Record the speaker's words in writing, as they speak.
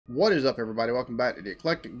What is up, everybody? Welcome back to the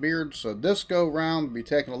Eclectic Beard. So this go round, we'll be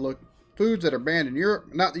taking a look at foods that are banned in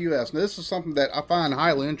Europe, not the U.S. Now, this is something that I find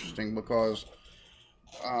highly interesting because,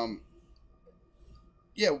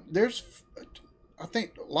 yeah, I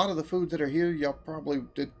think a lot of the foods that are here,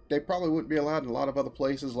 they probably wouldn't be allowed in a lot of other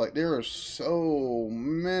places. Like, there are so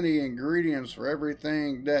many ingredients for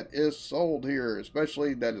everything that is sold here,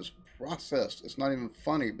 especially that is processed. It's not even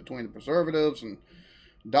funny, between the preservatives and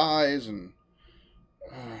dyes and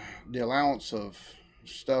the allowance of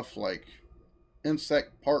stuff like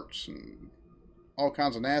insect parts and all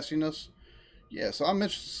kinds of nastiness. Yeah, so I'm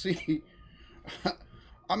interested to see.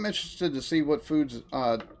 I'm interested to see what foods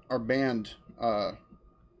are banned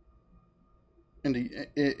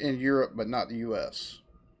in Europe, but not the U.S.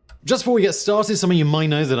 Just before we get started, some of you might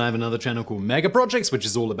know that I have another channel called Mega Projects, which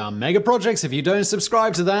is all about mega projects. If you don't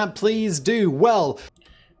subscribe to that, please do. Well,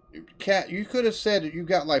 Kat, you could have said that you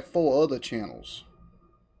got like 4 other channels.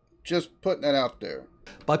 Just putting that out there.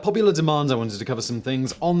 By popular demand, I wanted to cover some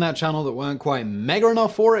things on that channel that weren't quite mega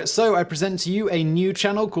enough for it, so I present to you a new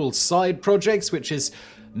channel called Side Projects, which is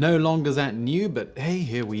no longer that new, but hey,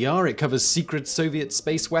 here we are. It covers secret Soviet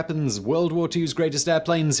space weapons, World War II's greatest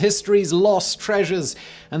airplanes, history's lost treasures,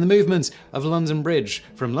 and the movement of London Bridge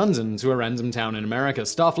from London to a random town in America.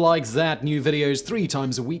 Stuff like that. New videos 3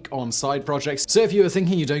 times a week on Side Projects. So if you were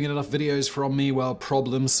thinking you don't get enough videos from me, well,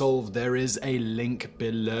 problem solved. There is a link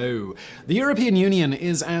below. The European Union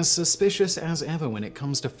is as suspicious as ever when it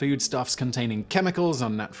comes to foodstuffs containing chemicals,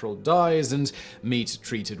 unnatural dyes, and meat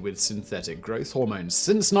treated with synthetic growth hormones.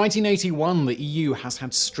 Since 1981, the EU has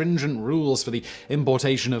had stringent rules for the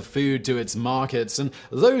importation of food to its markets, and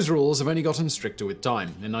those rules have only gotten stricter with time.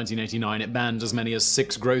 In 1989, it banned as many as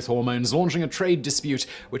 6 growth hormones, launching a trade dispute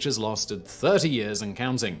which has lasted 30 years and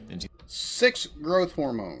counting. 6 growth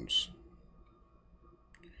hormones.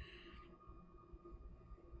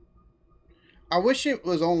 I wish it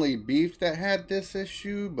was only beef that had this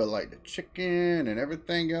issue, but like the chicken and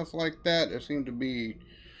everything else like that, there seemed to be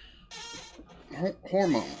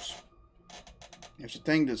hormones. It's a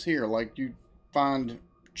thing that's here. Like, you find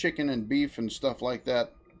chicken and beef and stuff like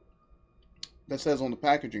that that says on the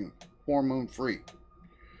packaging, hormone free.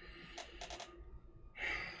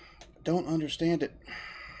 Don't understand it.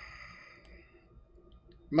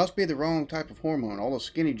 Must be the wrong type of hormone. All the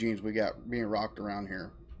skinny jeans we got being rocked around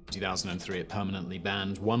here. 2003, it permanently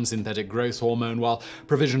banned 1 synthetic growth hormone while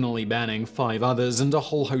provisionally banning 5 others, and a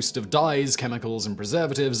whole host of dyes, chemicals, and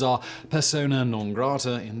preservatives are persona non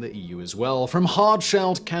grata in the EU as well. From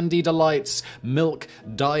hard-shelled candy delights, milk,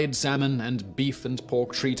 dyed salmon, and beef and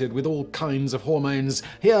pork treated with all kinds of hormones,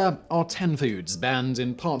 here are 10 foods banned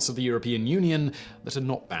in parts of the European Union that are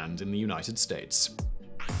not banned in the United States.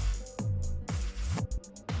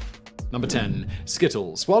 Number 10.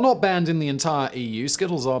 Skittles. While not banned in the entire EU,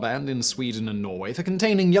 Skittles are banned in Sweden and Norway for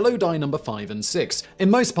containing yellow dye number 5 and 6. In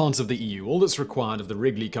most parts of the EU, all that's required of the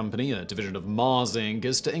Wrigley Company, a division of Mars Inc.,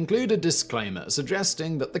 is to include a disclaimer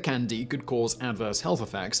suggesting that the candy could cause adverse health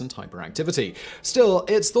effects and hyperactivity. Still,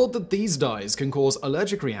 it's thought that these dyes can cause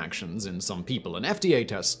allergic reactions in some people, and FDA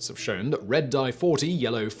tests have shown that red dye 40,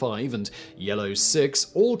 yellow 5, and yellow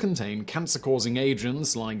 6 all contain cancer-causing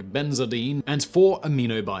agents like benzodiazepine and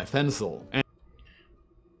 4-aminobiphenol.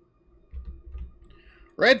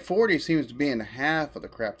 Red 40 seems to be in half of the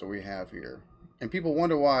crap that we have here. And people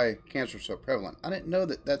wonder why cancer is so prevalent. I didn't know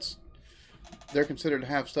that they're considered to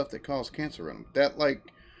have stuff that cause cancer in them.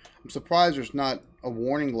 I'm surprised there's not a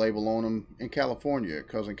warning label on them in California.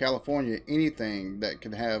 Because in California, anything that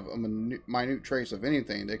can have a minute trace of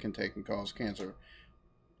anything that can take and cause cancer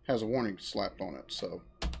has a warning slapped on it. So,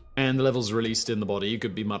 and the levels released in the body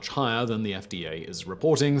could be much higher than the FDA is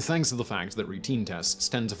reporting, thanks to the fact that routine tests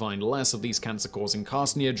tend to find less of these cancer-causing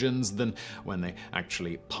carcinogens than when they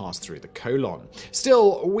actually pass through the colon.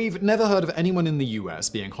 Still, we've never heard of anyone in the US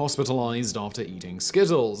being hospitalized after eating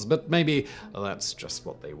Skittles, but maybe that's just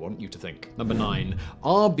what they want you to think. Number 9.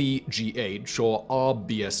 RBGH or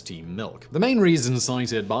RBST milk. The main reason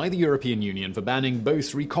cited by the European Union for banning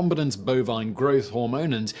both recombinant bovine growth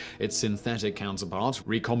hormone and its synthetic counterpart,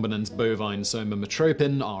 recombinant bovine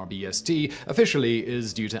somatotropin, RBST, officially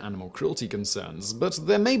is due to animal cruelty concerns, but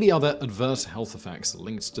there may be other adverse health effects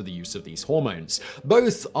linked to the use of these hormones.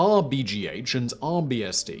 Both RBGH and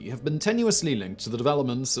RBST have been tenuously linked to the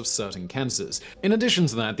developments of certain cancers. In addition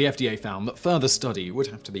to that, the FDA found that further study would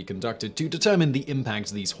have to be conducted to determine the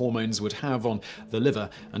impact these hormones would have on the liver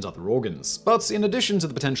and other organs. But in addition to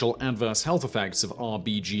the potential adverse health effects of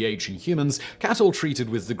RBGH in humans, cattle treated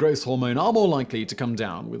with the growth hormone are more likely to come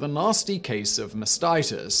down with a nasty case of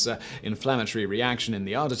mastitis, inflammatory reaction in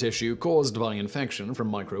the udder tissue caused by infection from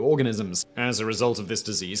microorganisms. As a result of this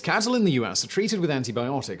disease, cattle in the US are treated with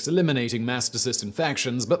antibiotics, eliminating mastitis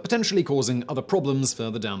infections, but potentially causing other problems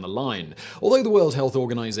further down the line. Although the World Health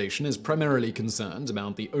Organization is primarily concerned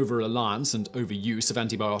about the over-reliance and overuse of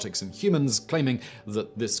antibiotics in humans, claiming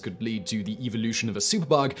that this could lead to the evolution of a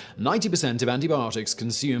superbug, 90% of antibiotics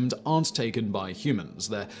consumed aren't taken by humans.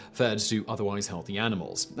 They're fed to otherwise healthy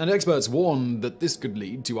animals. And experts warn that this could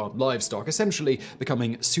lead to our livestock essentially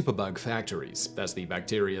becoming superbug factories. As the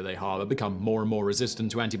bacteria they harbor become more and more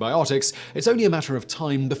resistant to antibiotics, it's only a matter of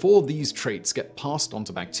time before these traits get passed on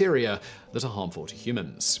to bacteria that are harmful to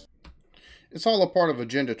humans. It's all a part of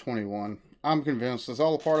Agenda 21. I'm convinced it's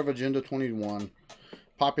all a part of Agenda 21.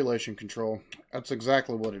 Population control. That's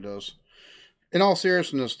exactly what it is. In all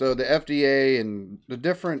seriousness, though, the FDA and the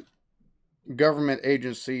different government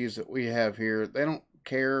agencies that we have here, they don't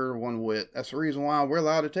care one whit. That's the reason why we're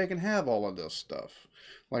allowed to take and have all of this stuff.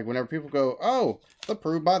 Like whenever people go, oh, it's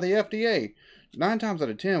approved by the FDA. 9 times out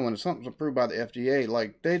of 10, when something's approved by the FDA,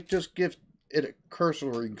 like they just give it a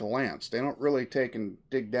cursory glance. They don't really take and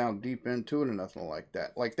dig down deep into it or nothing like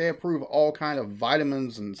that. Like they approve all kind of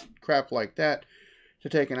vitamins and crap like that to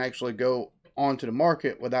take and actually go onto the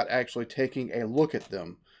market without actually taking a look at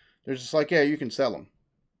them. They're just like, yeah, you can sell them.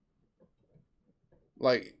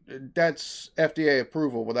 Like, that's FDA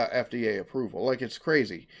approval without FDA approval. Like, it's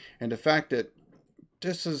crazy. And the fact that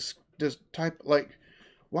this type, like,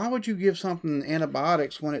 why would you give something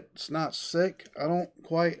antibiotics when it's not sick? I don't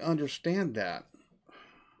quite understand that.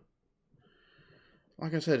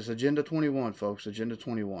 Like I said, it's Agenda 21, folks. Agenda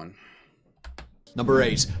 21. Number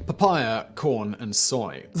 8. Papaya, corn, and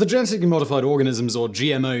soy. The genetically modified organisms, or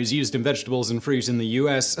GMOs, used in vegetables and fruit in the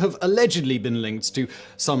US have allegedly been linked to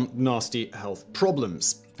some nasty health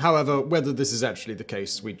problems. However, whether this is actually the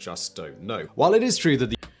case, we just don't know. While it is true that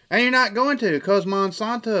the And you're not going to, because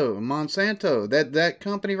Monsanto, that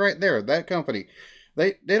company right there, that company,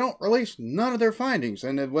 they don't release none of their findings.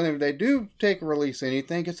 And whenever they do take or release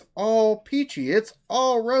anything, it's all peachy. It's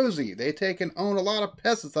all rosy. They take and own a lot of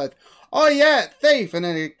pesticides. Oh yeah, it's safe. And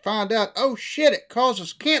then they find out, oh shit, it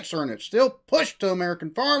causes cancer and it's still pushed to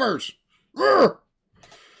American farmers. Urgh!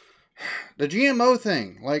 The GMO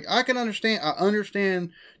thing, like I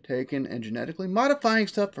understand taking and genetically modifying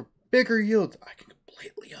stuff for bigger yields. I can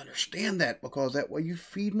completely understand that because that way you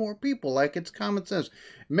feed more people. Like it's common sense. It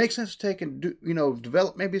makes sense to take and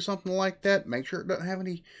develop maybe something like that. Make sure it doesn't have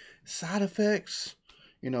any side effects.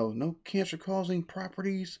 No cancer causing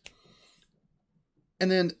properties. And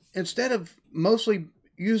then instead of mostly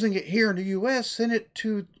using it here in the U.S., send it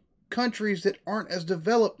to countries that aren't as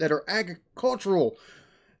developed, that are agricultural,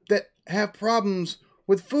 that have problems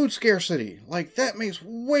with food scarcity. Like, that makes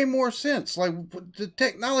way more sense. Like, the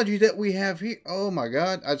technology that we have here, oh my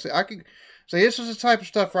God. I could say this is the type of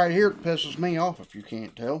stuff right here that pisses me off, if you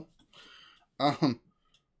can't tell. So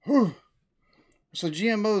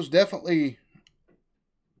GMOs definitely,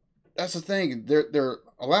 that's the thing. They're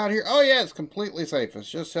allowed here. Oh yeah, it's completely safe. It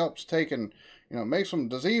just helps take and, makes them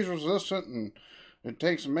disease resistant, and it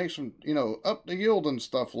takes and makes them, up the yield and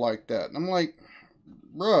stuff like that. And I'm like,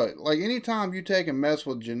 bruh, like anytime you take and mess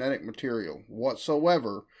with genetic material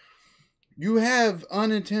whatsoever, you have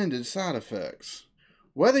unintended side effects.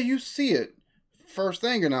 Whether you see it first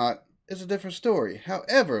thing or not is a different story.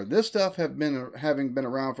 However, this stuff having been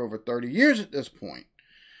around for over 30 years at this point.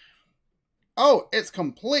 Oh, it's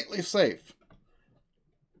completely safe.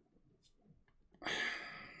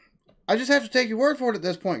 I just have to take your word for it at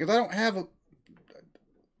this point because I don't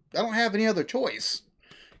have any other choice.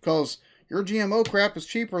 Because your GMO crap is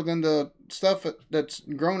cheaper than the stuff that's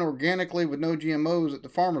grown organically with no GMOs at the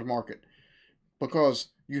farmer's market. Because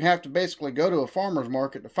you have to basically go to a farmer's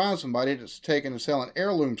market to find somebody that's taking and selling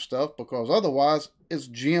heirloom stuff, because otherwise it's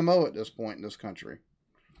GMO at this point in this country.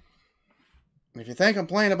 If you think I'm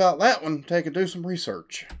playing about that one, take and do some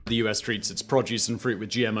research. The US treats its produce and fruit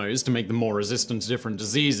with GMOs to make them more resistant to different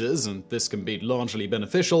diseases, and this can be largely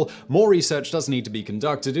beneficial. More research does need to be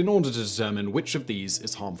conducted in order to determine which of these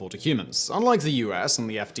is harmful to humans. Unlike the US and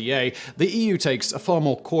the FDA, the EU takes a far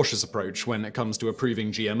more cautious approach when it comes to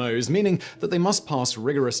approving GMOs, meaning that they must pass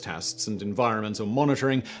rigorous tests and environmental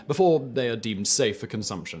monitoring before they are deemed safe for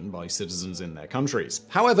consumption by citizens in their countries.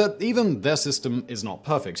 However, even their system is not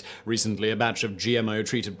perfect. Recently, a batch batch of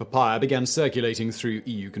GMO-treated papaya began circulating through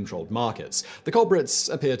EU-controlled markets. The culprits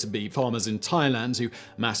appear to be farmers in Thailand who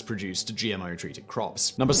mass-produced GMO-treated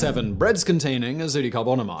crops. Number 7. Breads containing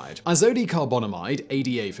azodicarbonamide. Azodicarbonamide,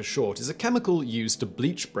 ADA for short, is a chemical used to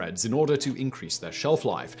bleach breads in order to increase their shelf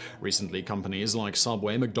life. Recently, companies like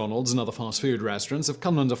Subway, McDonald's, and other fast food restaurants have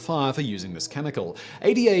come under fire for using this chemical.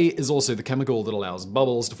 ADA is also the chemical that allows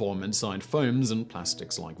bubbles to form inside foams and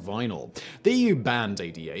plastics like vinyl. The EU banned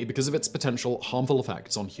ADA because of its potential harmful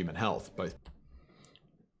effects on human health, both.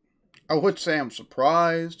 I would say I'm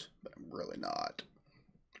surprised, but I'm really not.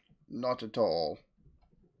 Not at all.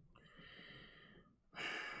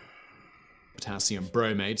 Potassium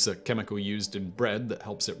bromate's a chemical used in bread that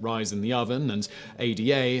helps it rise in the oven, and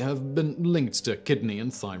ADA have been linked to kidney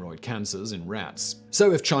and thyroid cancers in rats.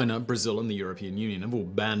 So if China, Brazil, and the European Union have all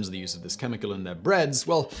banned the use of this chemical in their breads,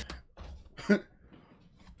 well...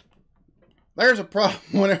 There's a problem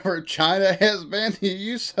whenever China has banned the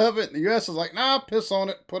use of it. The US is like, nah, piss on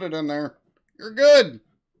it, put it in there. You're good.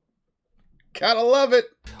 Gotta love it.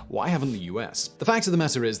 Why haven't the US? The fact of the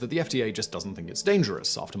matter is that the FDA just doesn't think it's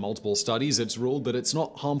dangerous. After multiple studies, it's ruled that it's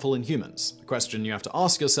not harmful in humans. The question you have to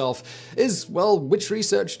ask yourself is, well, which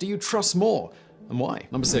research do you trust more? And why?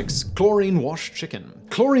 Number 6. Chlorine-washed chicken.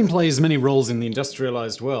 Chlorine plays many roles in the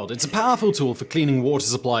industrialized world. It's a powerful tool for cleaning water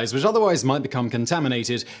supplies which otherwise might become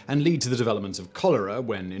contaminated and lead to the development of cholera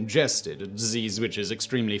when ingested, a disease which is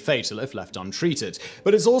extremely fatal if left untreated.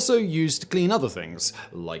 But it's also used to clean other things,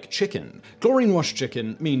 like chicken. Chlorine-washed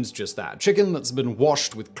chicken means just that, chicken that's been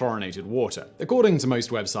washed with chlorinated water. According to most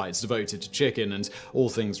websites devoted to chicken and all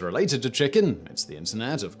things related to chicken, it's the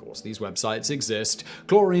internet, of course these websites exist,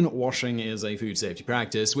 chlorine washing is a food safety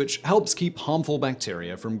practice which helps keep harmful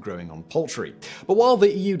bacteria from growing on poultry. But while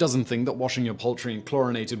the EU doesn't think that washing your poultry in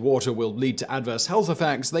chlorinated water will lead to adverse health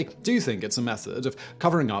effects, they do think it's a method of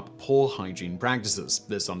covering up poor hygiene practices.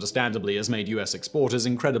 This understandably has made US exporters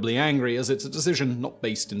incredibly angry, as it's a decision not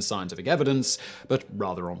based in scientific evidence, but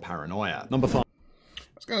rather on paranoia. Number 5. I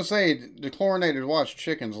was gonna say, the chlorinated washed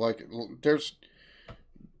chickens, like, there's...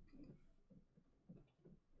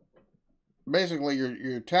 Basically,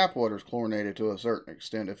 your tap water is chlorinated to a certain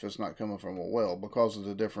extent if it's not coming from a well because of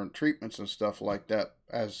the different treatments and stuff like that.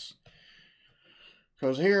 Because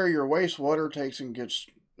here your wastewater takes and gets,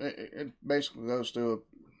 it basically goes through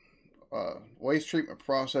a waste treatment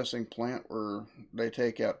processing plant where they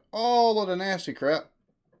take out all of the nasty crap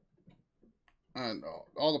and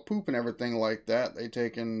all the poop and everything like that. They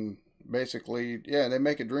take in basically, yeah, they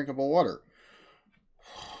make it drinkable water.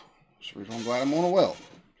 So I'm glad I'm on a well.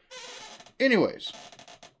 Anyways,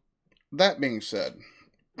 that being said,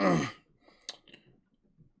 one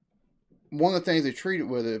of the things they treat it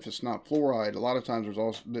with, if it's not fluoride, a lot of times there's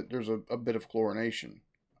a bit of chlorination.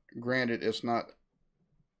 Granted, it's not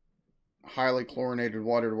highly chlorinated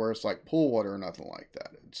water to where it's like pool water or nothing like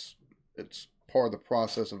that. It's part of the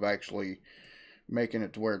process of actually making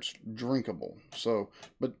it to where it's drinkable. So,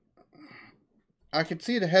 but I could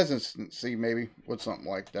see the hesitancy maybe with something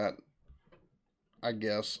like that. I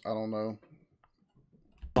guess. I don't know.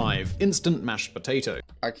 5. Instant mashed potato.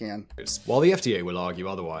 I can. While the FDA will argue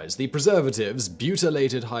otherwise, the preservatives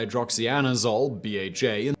butylated hydroxyanazole,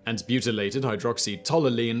 BHA, and butylated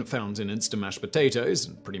hydroxytoluene found in instant mashed potatoes,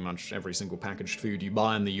 and pretty much every single packaged food you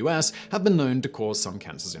buy in the US, have been known to cause some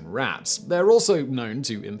cancers in rats. They're also known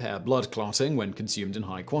to impair blood clotting when consumed in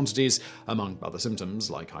high quantities, among other symptoms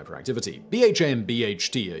like hyperactivity. BHA and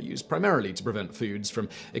BHT are used primarily to prevent foods from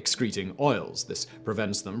excreting oils. This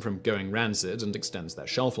prevents them from going rancid and extends their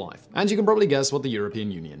shelf life. And you can probably guess what the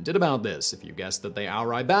European Union did about this. If you guessed that they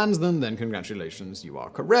outright banned them, then congratulations, you are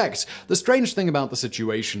correct. The strange thing about the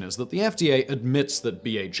situation is that the FDA admits that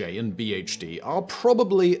BHA and BHT are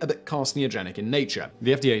probably a bit carcinogenic in nature.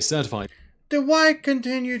 The FDA certified. Then why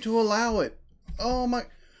continue to allow it? Oh my...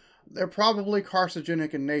 They're probably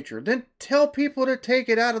carcinogenic in nature. Then tell people to take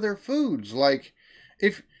it out of their foods. Like,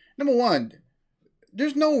 if... Number one...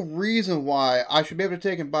 There's no reason why I should be able to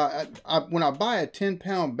take and buy... when I buy a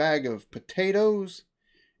 10-pound bag of potatoes,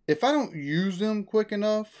 if I don't use them quick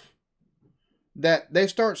enough, that they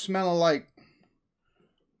start smelling like...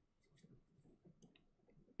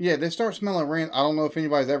 Yeah, they start smelling I don't know if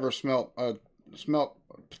anybody's ever smelt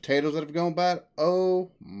potatoes that have gone bad.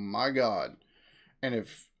 Oh, my God. And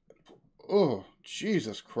if... Oh,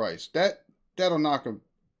 Jesus Christ. That'll knock a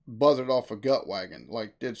buzzard off a gut wagon.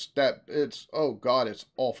 Like, oh God, it's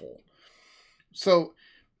awful. So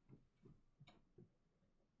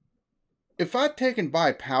if I take and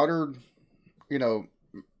buy powdered, you know,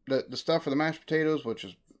 the stuff for the mashed potatoes, which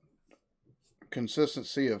is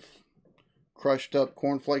consistency of crushed up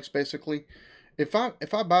cornflakes basically,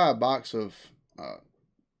 if I buy a box of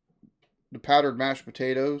the powdered mashed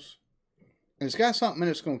potatoes and it's got something in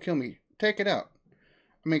it that's going to kill me, take it out.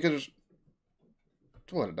 I mean, because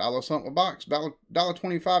it's what, $1 something a box,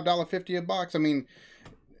 $1.25, $1.50 a box. I mean,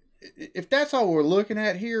 if that's all we're looking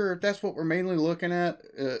at here, if that's what we're mainly looking at,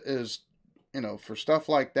 is, you know, for stuff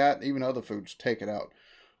like that, even other foods, take it out.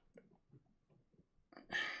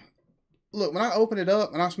 Look, when I open it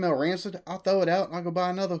up and I smell rancid, I'll throw it out and I'll go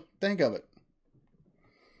buy another thing of it.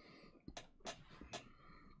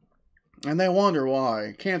 And they wonder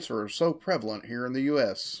why cancer is so prevalent here in the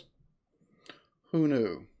U.S. Who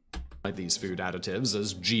knew? These food additives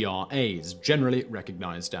as GRAs, generally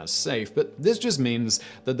recognized as safe, but this just means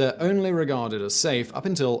that they're only regarded as safe up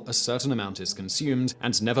until a certain amount is consumed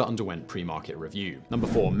and never underwent pre-market review. Number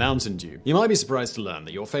 4, Mountain Dew. You might be surprised to learn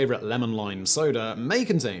that your favorite lemon lime soda may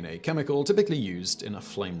contain a chemical typically used in a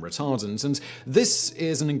flame retardant, and this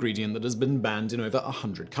is an ingredient that has been banned in over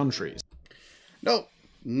 100 countries. Nope,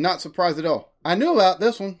 not surprised at all. I knew about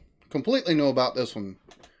this one, completely knew about this one.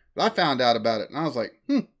 But I found out about it and I was like,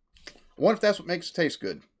 I wonder if that's what makes it taste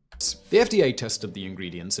good. The FDA tested the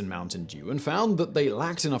ingredients in Mountain Dew and found that they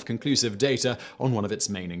lacked enough conclusive data on one of its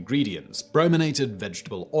main ingredients, brominated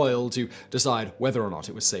vegetable oil, to decide whether or not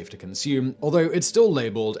it was safe to consume, although it's still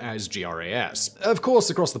labeled as GRAS. Of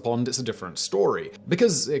course, across the pond, it's a different story.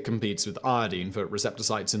 Because it competes with iodine for receptor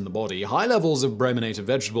sites in the body, high levels of brominated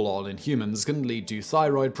vegetable oil in humans can lead to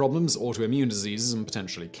thyroid problems, autoimmune diseases, and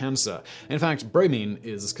potentially cancer. In fact, bromine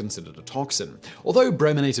is considered a toxin. Although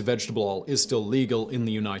brominated vegetable oil is still legal in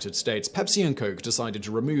the United States, Pepsi and Coke decided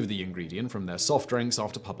to remove the ingredient from their soft drinks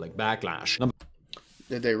after public backlash.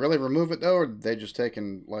 Did they really remove it though, or did they just take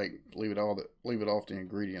and like leave it off the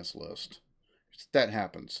ingredients list? That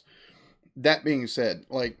happens. That being said,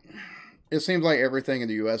 like, it seems like everything in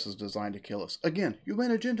the U.S. is designed to kill us. Again, you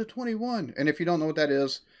went Agenda 21, and if you don't know what that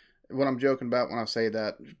is, what I'm joking about when I say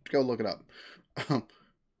that, go look it up.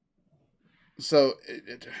 So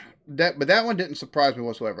but that one didn't surprise me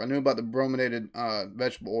whatsoever. I knew about the brominated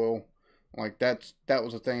vegetable oil. Like that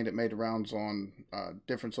was a thing that made the rounds on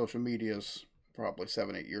different social medias probably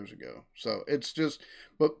 7-8 years ago. So it's just,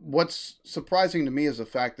 but what's surprising to me is the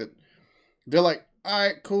fact that they're like, all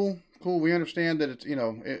right, cool, we understand that it's, you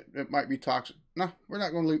know, it might be toxic. No, we're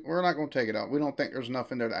not going to take it out. We don't think there's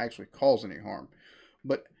enough in there to actually cause any harm.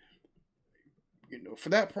 But you know, for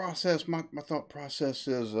that process, my thought process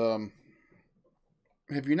is,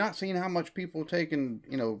 have you not seen how much people taking,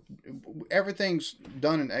 you know, everything's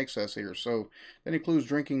done in excess here, so that includes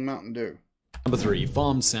drinking Mountain Dew. Number 3,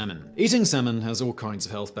 farmed salmon. Eating salmon has all kinds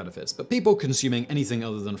of health benefits, but people consuming anything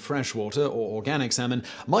other than freshwater or organic salmon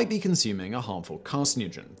might be consuming a harmful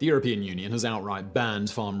carcinogen. The European Union has outright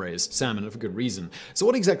banned farm-raised salmon for good reason. So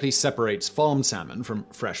what exactly separates farmed salmon from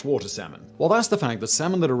freshwater salmon? Well, that's the fact that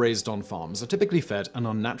salmon that are raised on farms are typically fed an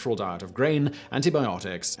unnatural diet of grain,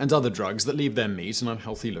 antibiotics, and other drugs that leave their meat an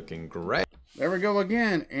unhealthy-looking gray. There we go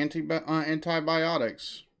again,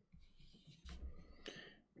 antibiotics.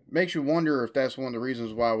 Makes you wonder if that's one of the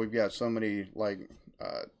reasons why we've got so many like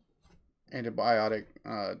antibiotic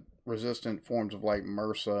resistant forms of like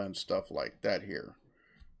MRSA and stuff like that here,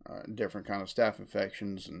 different kind of staph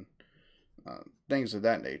infections and things of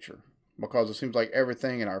that nature. Because it seems like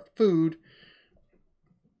everything in our food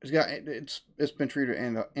has got it's been treated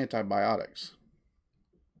with antibiotics.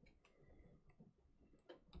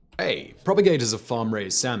 Propagators of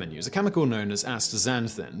farm-raised salmon use a chemical known as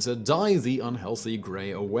astaxanthin to dye the unhealthy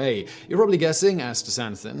grey away. You're probably guessing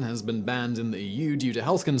astaxanthin has been banned in the EU due to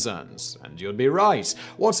health concerns, and you'd be right.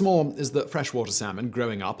 What's more is that freshwater salmon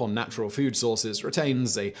growing up on natural food sources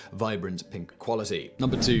retains a vibrant pink quality.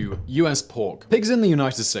 Number 2, US pork. Pigs in the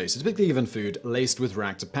United States are typically given food laced with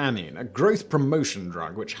ractopamine, a growth promotion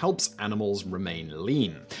drug which helps animals remain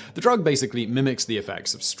lean. The drug basically mimics the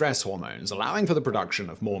effects of stress hormones, allowing for the production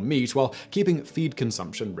of more meat while keeping feed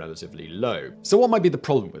consumption relatively low. So what might be the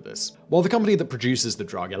problem with this? Well, the company that produces the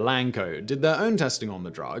drug, Elanco, did their own testing on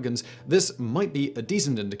the drug, and this might be a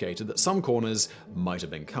decent indicator that some corners might have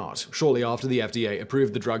been cut. Shortly after the FDA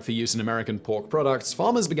approved the drug for use in American pork products,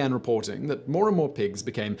 farmers began reporting that more and more pigs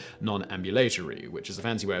became non-ambulatory, which is a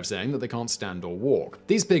fancy way of saying that they can't stand or walk.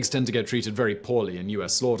 These pigs tend to get treated very poorly in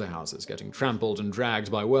US slaughterhouses, getting trampled and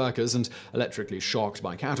dragged by workers and electrically shocked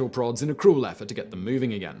by cattle prods in a cruel effort to get them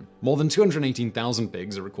moving again. More than 218,000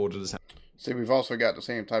 pigs are recorded as... See, we've also got the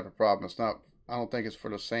same type of problem. It's not, I don't think it's for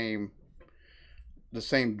the same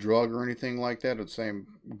drug or anything like that, or the same,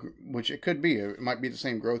 which it could be. It might be the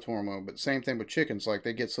same growth hormone, but same thing with chickens. Like,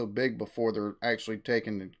 they get so big before they're actually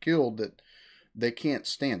taken and killed that they can't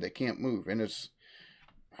stand, they can't move. And it's,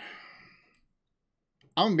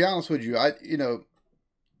 I'm gonna be honest with you.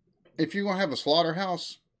 If you're gonna have a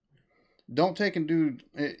slaughterhouse, don't take and do.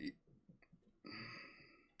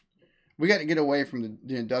 We got to get away from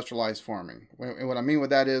the industrialized farming. And what I mean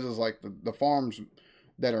with that is like the farms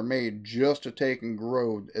that are made just to take and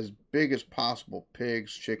grow as big as possible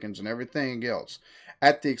pigs, chickens, and everything else,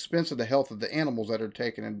 at the expense of the health of the animals that are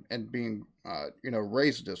taken and being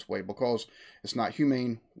raised this way, because it's not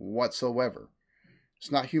humane whatsoever.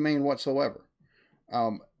 It's not humane whatsoever.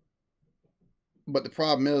 But the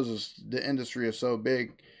problem is the industry is so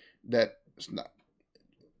big that it's not.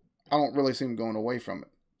 I don't really see them going away from it.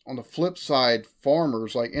 On the flip side,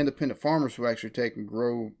 farmers, like independent farmers who actually take and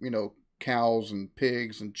grow, cows and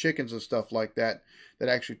pigs and chickens and stuff like that, that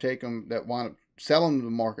actually take them, that wind up selling them to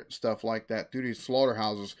the market and stuff like that through these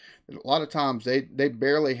slaughterhouses, a lot of times they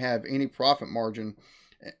barely have any profit margin.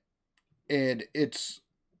 And it's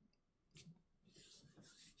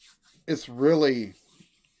really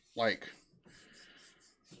like,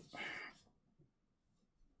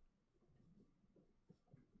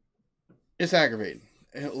 it's aggravating.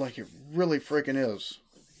 Like, it really freaking is.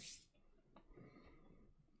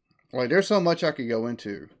 Like, there's so much I could go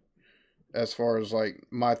into as far as, like,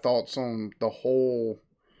 my thoughts on the whole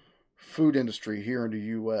food industry here in the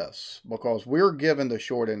U.S. Because we're given the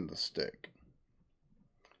short end of the stick.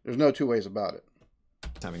 There's no two ways about it.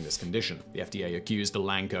 Having this condition. The FDA accused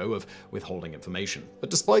Elanco of withholding information.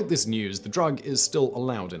 But despite this news, the drug is still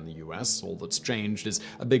allowed in the US. All that's changed is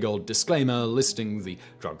a big old disclaimer listing the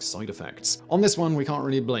drug's side effects. On this one, we can't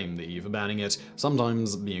really blame the EU for banning it.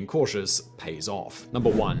 Sometimes being cautious pays off.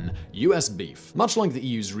 Number 1. US beef. Much like the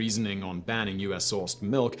EU's reasoning on banning US-sourced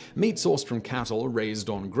milk, meat sourced from cattle raised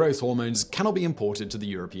on growth hormones cannot be imported to the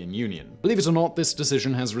European Union. Believe it or not, this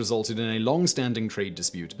decision has resulted in a long-standing trade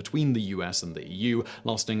dispute between the US and the EU,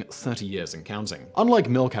 lasting 30 years and counting. Unlike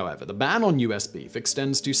milk, however, the ban on US beef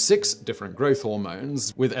extends to 6 different growth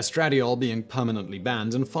hormones, with estradiol being permanently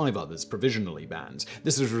banned and 5 others provisionally banned.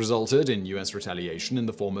 This has resulted in US retaliation in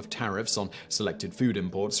the form of tariffs on selected food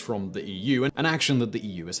imports from the EU, an action that the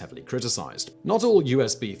EU has heavily criticized. Not all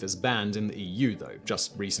US beef is banned in the EU, though.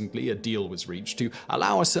 Just recently, a deal was reached to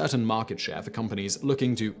allow a certain market share for companies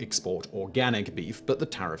looking to export organic beef, but the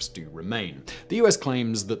tariffs do remain. The US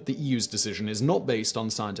claims that the EU's decision is not based on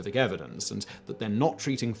scientific evidence, and that they're not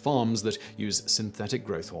treating farms that use synthetic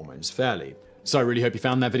growth hormones fairly. So I really hope you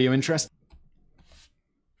found that video interesting.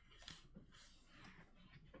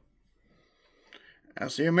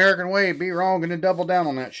 That's the American way. Be wrong and then double down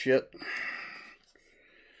on that shit.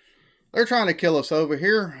 They're trying to kill us over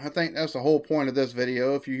here. I think that's the whole point of this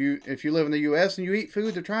video. If you live in the U.S. and you eat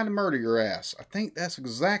food, they're trying to murder your ass. I think that's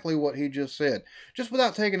exactly what he just said. Just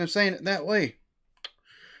without taking and saying it that way.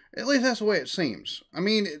 At least that's the way it seems. I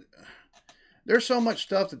mean, there's so much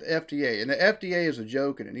stuff that the FDA, and the FDA is a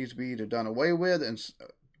joke, and it needs to be either done away with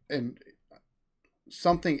and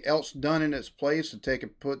something else done in its place to take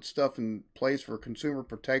and put stuff in place for consumer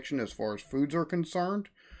protection as far as foods are concerned.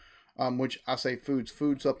 Which I say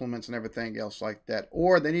food supplements and everything else like that.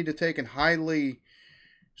 Or they need to take and highly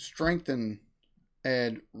strengthen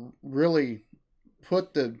and really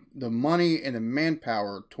put the money and the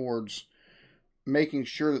manpower towards making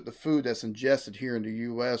sure that the food that's ingested here in the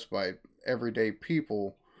U.S. by everyday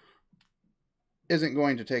people isn't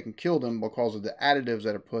going to take and kill them because of the additives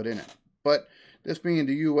that are put in it. But this being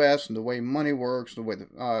the U.S. and the way money works, the way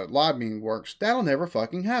the lobbying works, that'll never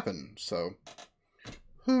fucking happen. So,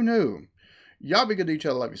 who knew? Y'all be good to each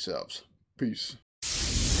other. Love yourselves. Peace.